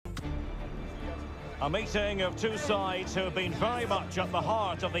A meeting of two sides who have been very much at the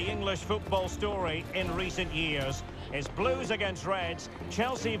heart of the English football story in recent years. It's Blues against Reds,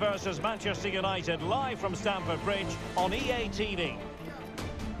 Chelsea versus Manchester United, live from Stamford Bridge on EA TV.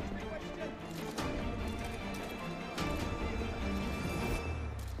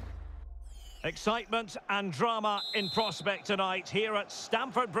 Excitement and drama in prospect tonight here at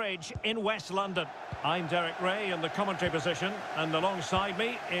Stamford Bridge in West London. I'm Derek Ray in the commentary position, and alongside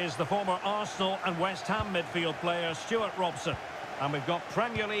me is the former Arsenal and West Ham midfield player Stuart Robson. And we've got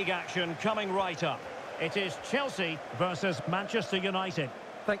Premier League action coming right up. It is Chelsea versus Manchester United.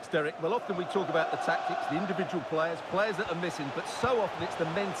 Thanks, Derek. Well, often we talk about the tactics, the individual players that are missing, but so often it's the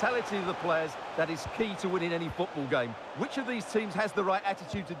mentality of the players that is key to winning any football game. Which of these teams has the right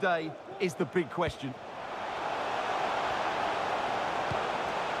attitude today is the big question.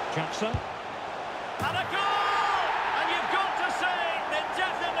 Jackson. And a goal! And you've got to say, it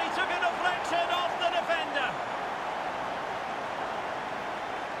definitely took a deflection off the defender.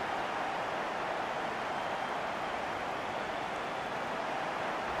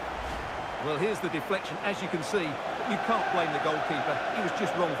 Well, here's the deflection, as you can see, but you can't blame the goalkeeper. He was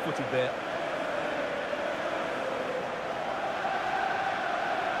just wrong-footed there.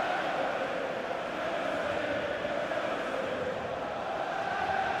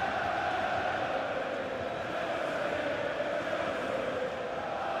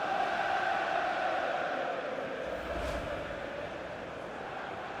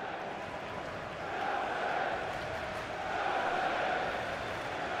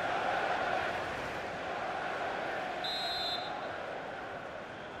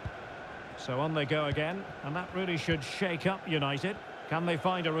 So on they go again, and that really should shake up United. Can they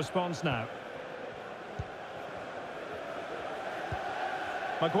find a response now?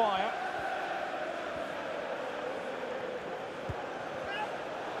 Maguire.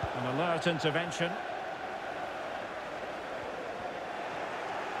 An alert intervention.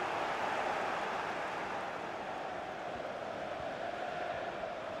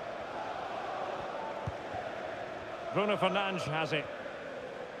 Bruno Fernandes has it.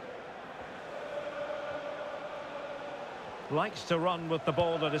 Likes to run with the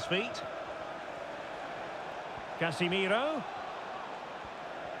ball at his feet. Casemiro.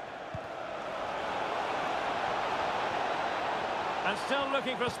 And still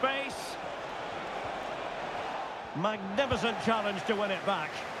looking for space. Magnificent challenge to win it back.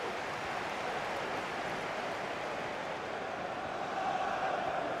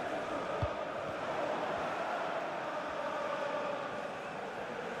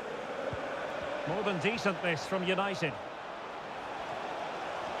 More than decent this from United.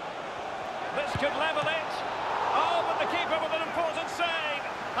 This could level it. Oh, but the keeper with an important save.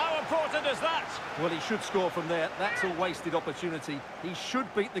 How important is that? Well, he should score from there. That's a wasted opportunity. He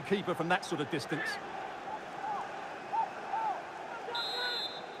should beat the keeper from that sort of distance.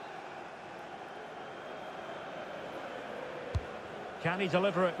 Can he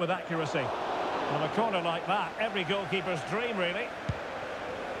deliver it with accuracy? On a corner like that, every goalkeeper's dream, really.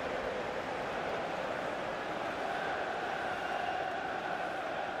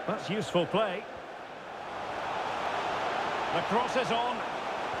 That's useful play. The cross is on.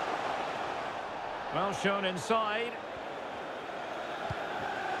 Well shown inside.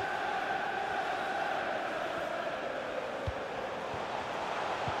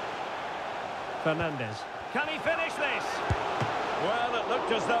 Fernandes. Can he finish this? Well, it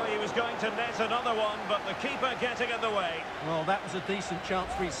looked as though he was going to net another one, but the keeper getting in the way. Well, that was a decent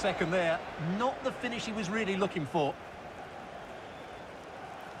chance for his second there. Not the finish he was really looking for.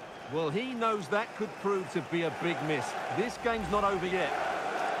 Well, he knows that could prove to be a big miss. This game's not over yet.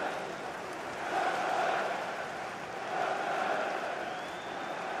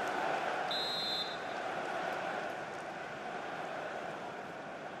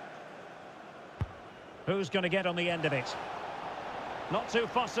 Who's going to get on the end of it? Not too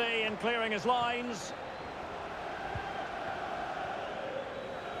fussy in clearing his lines.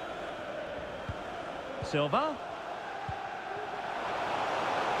 Silva.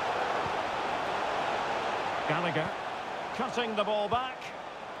 Gallagher, cutting the ball back.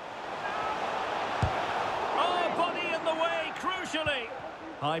 Oh, body in the way, crucially.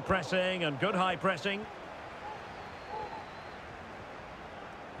 High pressing and good high pressing.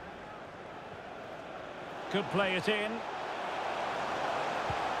 Could play it in.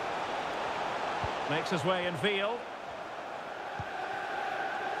 Makes his way in field.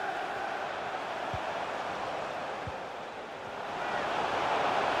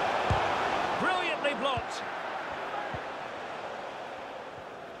 Brilliantly blocked.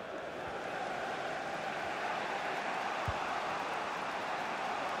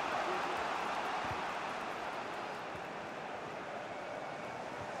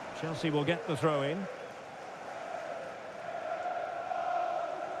 Chelsea will get the throw in.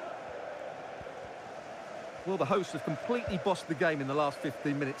 Well, the hosts have completely bossed the game in the last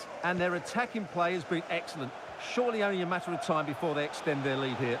 15 minutes, and their attacking play has been excellent. Surely only a matter of time before they extend their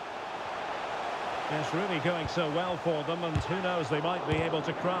lead here. It's really going so well for them, and who knows, they might be able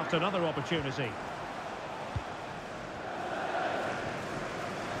to craft another opportunity.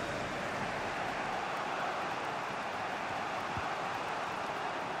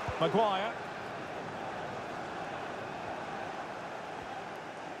 Maguire.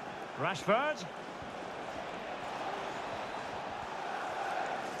 Rashford.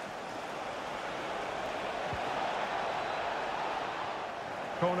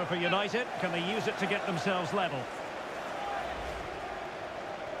 Corner for United. Can they use it to get themselves level?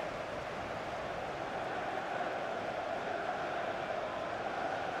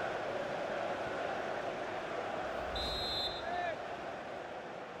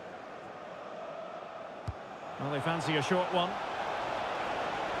 Well, they fancy a short one.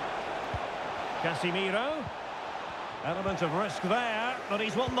 Casemiro. Element of risk there, but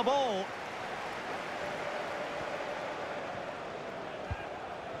he's won the ball.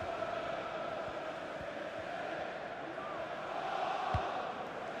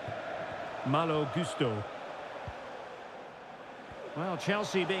 Malo Gusto. Well,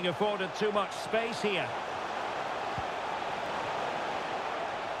 Chelsea being afforded too much space here.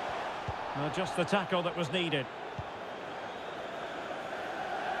 Well, just the tackle that was needed.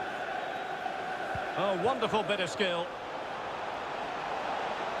 Oh, wonderful bit of skill.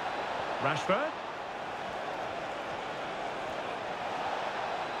 Rashford.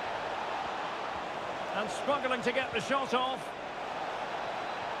 And struggling to get the shot off.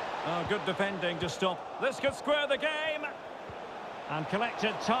 Oh, good defending to stop. This could square the game. And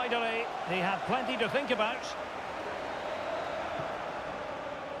collected tidily. He had plenty to think about.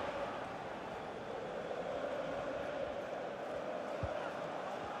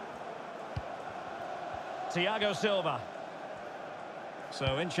 Thiago Silva.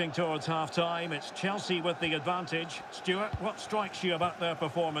 So inching towards half-time, it's Chelsea with the advantage. Stuart, what strikes you about their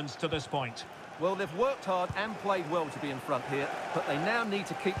performance to this point? Well, they've worked hard and played well to be in front here, but they now need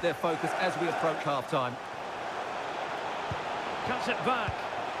to keep their focus as we approach half-time. Cuts it back.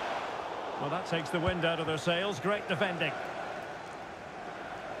 Well, that takes the wind out of their sails. Great defending.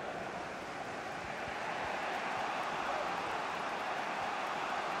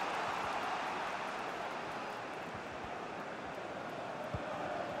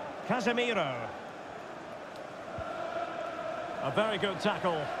 Casemiro. A very good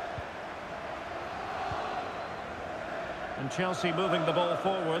tackle. And Chelsea moving the ball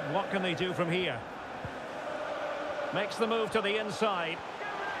forward. What can they do from here? Makes the move to the inside.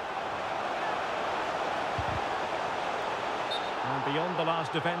 And beyond the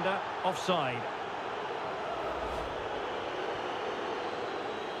last defender, offside.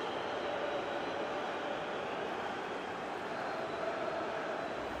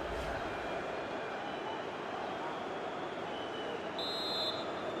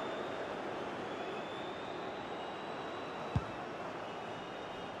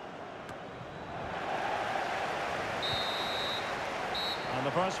 And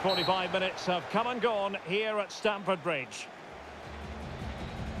the first 45 minutes have come and gone here at Stamford Bridge.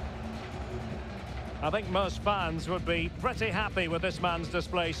 I think most fans would be pretty happy with this man's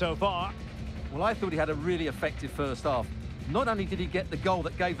display so far. Well, I thought he had a really effective first half. Not only did he get the goal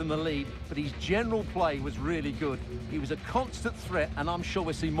that gave them the lead, but his general play was really good. He was a constant threat, and I'm sure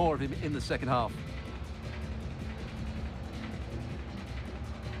we'll see more of him in the second half.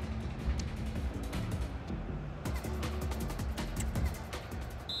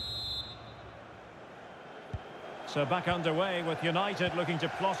 So back underway with United looking to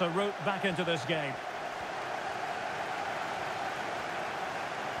plot a route back into this game.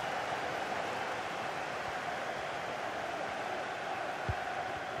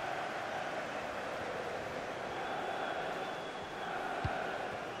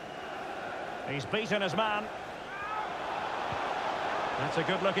 He's beaten his man. That's a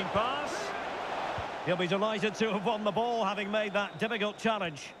good-looking pass. He'll be delighted to have won the ball, having made that difficult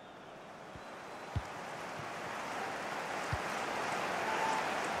challenge.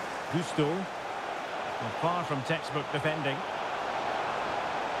 Gusto. Well, far from textbook defending.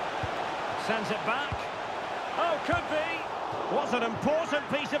 Sends it back. Oh, could be. What an important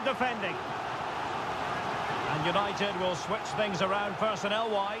piece of defending. And United will switch things around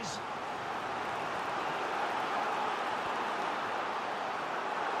personnel-wise.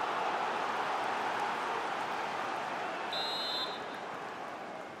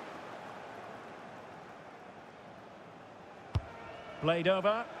 Played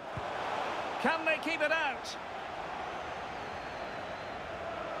over. Can they keep it out?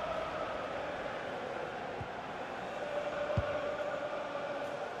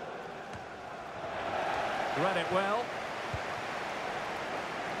 Read it well.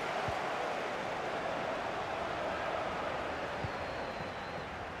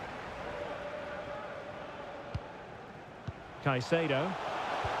 Caicedo.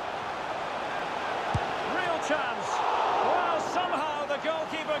 Real chance. Well, somehow the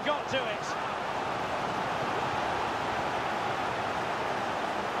goalkeeper got to it.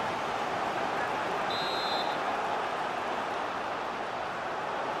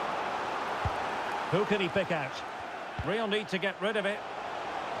 Who can he pick out? Real need to get rid of it.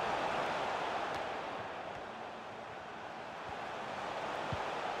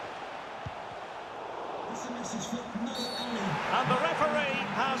 And the referee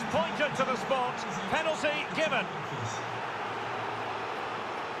has pointed to the spot. Penalty given.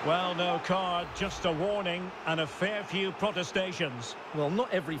 Well, no card, just a warning and a fair few protestations. Well,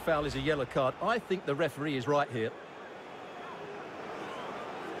 not every foul is a yellow card. I think the referee is right here.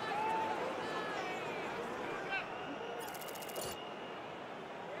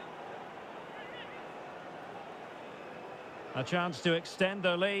 A chance to extend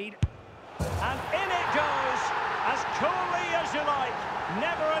their lead. And in it goes, as coolly as you like.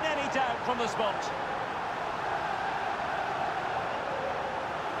 Never in any doubt from the spot.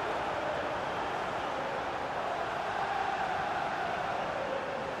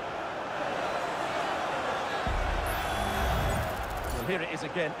 Well, here it is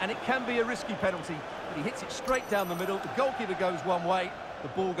again, and it can be a risky penalty, but he hits it straight down the middle. The goalkeeper goes one way, the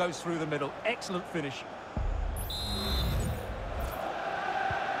ball goes through the middle. Excellent finish.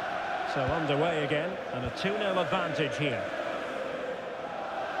 So underway again, and a 2-0 advantage here.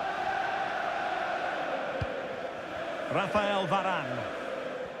 Rafael Varane.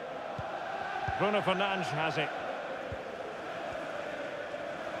 Bruno Fernandes has it.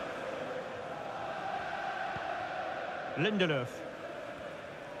 Lindelöf.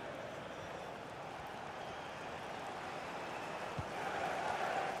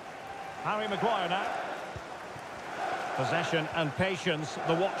 Harry Maguire now. Possession and patience,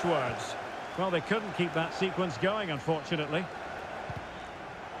 the watchwords. Well, they couldn't keep that sequence going, unfortunately.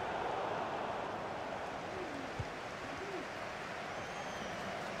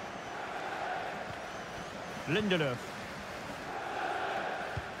 Lindelöf.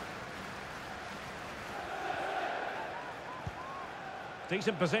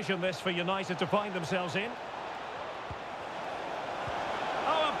 Decent position this for United to find themselves in.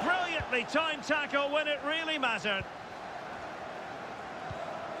 Oh, a brilliantly timed tackle when it really mattered.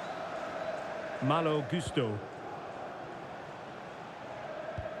 Malo Gusto.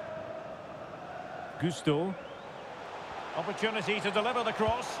 Gusto. Opportunity to deliver the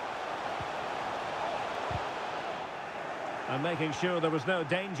cross. And making sure there was no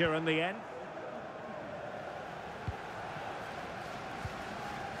danger in the end.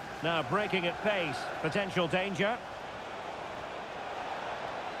 Now breaking at pace. Potential danger.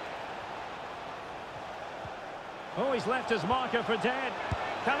 Oh, he's left his marker for dead.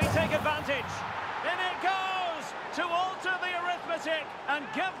 Can he take advantage? In it goes to alter the arithmetic and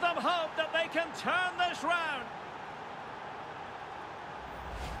give them hope that they can turn this round.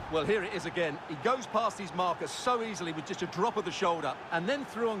 Well, here it is again. He goes past his marker so easily with just a drop of the shoulder. And then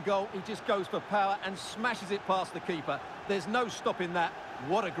through on goal, he just goes for power and smashes it past the keeper. There's no stopping that.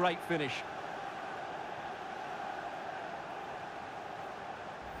 What a great finish.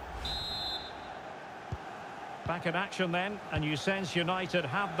 Back in action then, and you sense United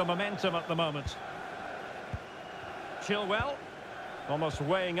have the momentum at the moment. Chilwell, almost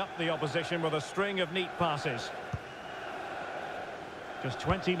weighing up the opposition with a string of neat passes. Just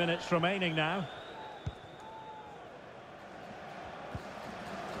 20 minutes remaining now.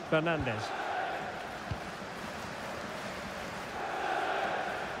 Fernandes.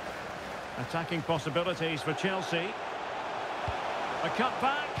 Attacking possibilities for Chelsea. A cut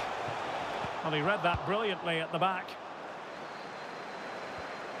back. Well, he read that brilliantly at the back.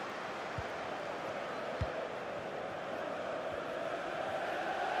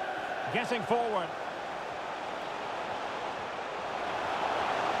 Getting forward.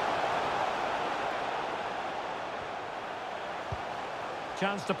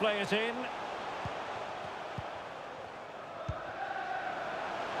 Chance to play it in.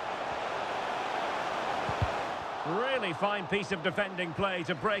 Really fine piece of defending play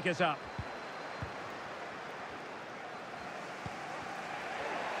to break it up.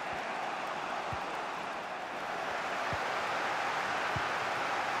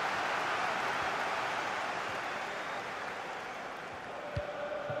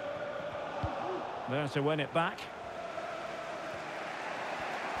 There to win it back.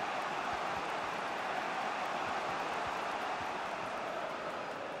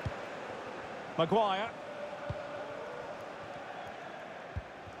 Maguire.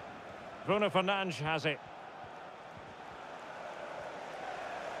 Bruno Fernandes has it.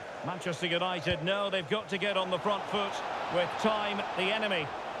 Manchester United know they've got to get on the front foot. With time, the enemy.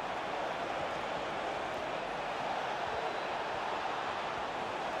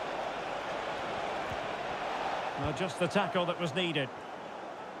 Well, just the tackle that was needed.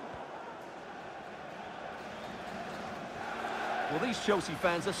 Well, these Chelsea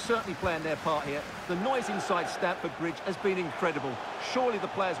fans are certainly playing their part here. The noise inside Stamford Bridge has been incredible. Surely the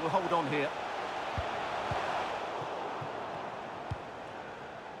players will hold on here.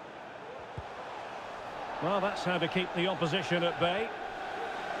 Well, that's how to keep the opposition at bay.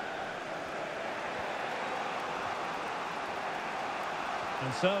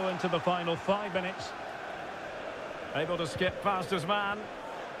 And so into the final 5 minutes. Able to skip past his man.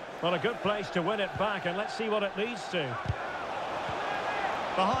 Well, a good place to win it back, and let's see what it leads to.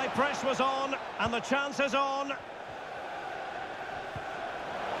 The high press was on, and the chance is on.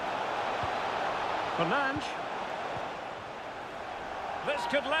 Fernandes. This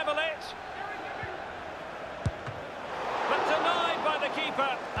could level it. But denied by the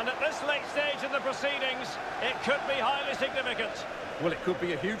keeper, and at this late stage in the proceedings, it could be highly significant. Well, it could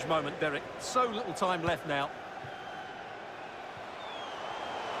be a huge moment, Derek. So little time left now.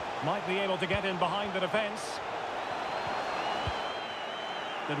 Might be able to get in behind the defence.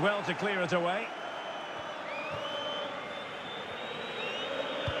 Did well to clear it away.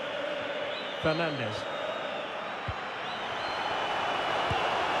 Fernandes.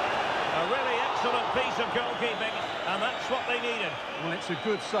 A really excellent piece of goalkeeping, and that's what they needed. Well, it's a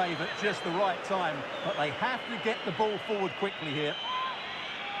good save at just the right time, but they have to get the ball forward quickly here.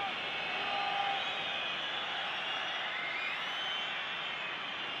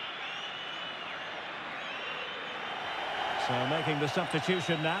 So making the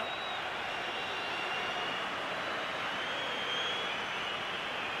substitution now.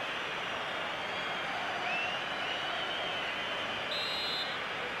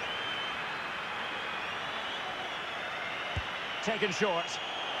 Taken short.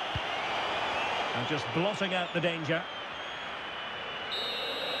 And just blotting out the danger.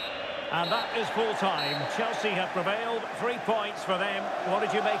 And that is full time. Chelsea have prevailed. 3 points for them. What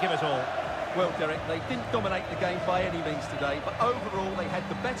did you make of it all? Well, Derek, they didn't dominate the game by any means today, but overall they had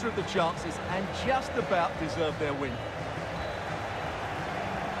the better of the chances and just about deserved their win.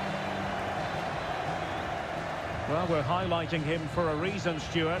 Well, we're highlighting him for a reason,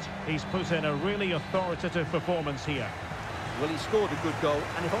 Stuart. He's put in a really authoritative performance here. Well, he scored a good goal,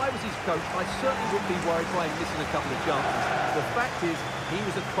 and if I was his coach, I certainly wouldn't be worried by him missing a couple of chances. The fact is, he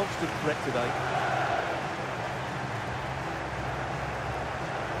was a constant threat today.